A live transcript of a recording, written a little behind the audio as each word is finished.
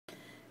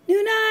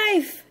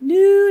knife!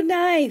 New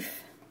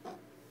knife!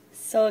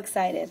 So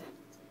excited.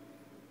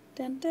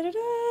 Dun, dun, dun,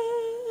 dun.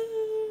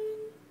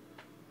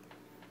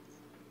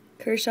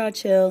 Kershaw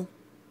Chill.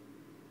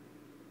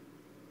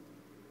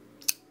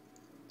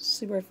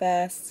 Super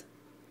fast.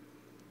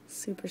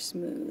 Super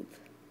smooth.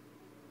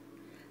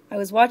 I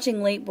was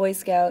watching Late Boy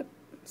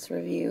Scout's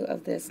review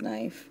of this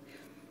knife,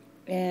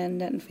 and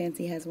Nut and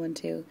Fancy has one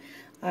too.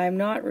 I'm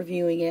not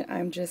reviewing it,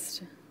 I'm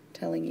just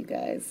telling you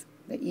guys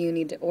that you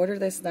need to order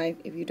this knife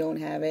if you don't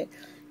have it,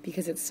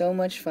 because it's so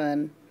much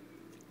fun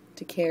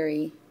to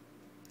carry.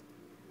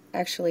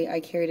 Actually,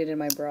 I carried it in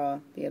my bra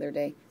the other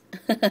day.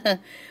 I'm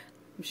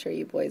sure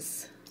you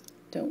boys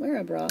don't wear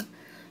a bra,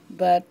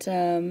 but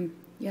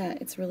yeah,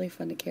 it's really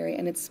fun to carry,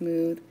 and it's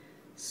smooth,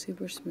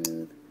 super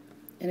smooth,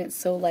 and it's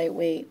so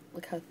lightweight.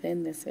 Look how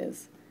thin this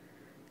is.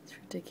 It's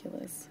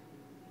ridiculous.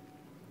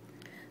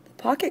 The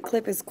pocket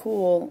clip is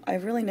cool.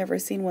 I've really never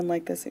seen one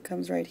like this. It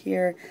comes right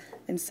here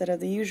instead of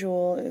the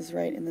usual is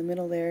right in the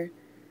middle there.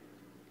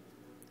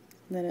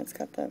 And then it's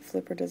got that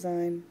flipper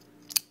design.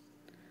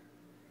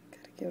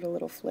 Gotta give it a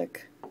little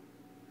flick.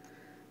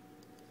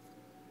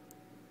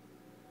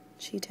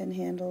 G10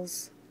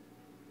 handles.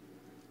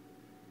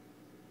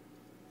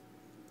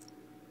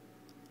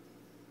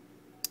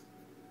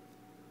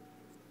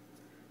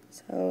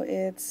 So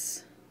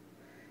it's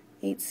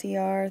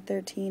 8CR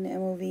 13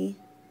 MOV.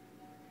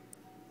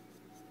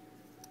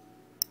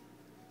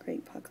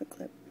 Great pocket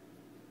clip.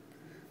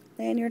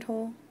 Lanyard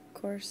hole,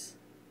 of course.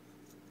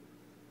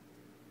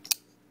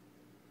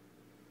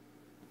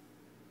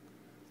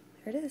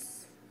 There it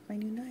is, my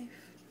new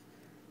knife.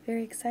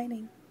 Very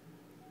exciting.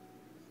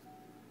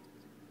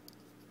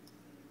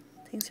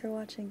 Thanks for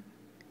watching.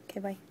 Okay,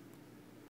 bye.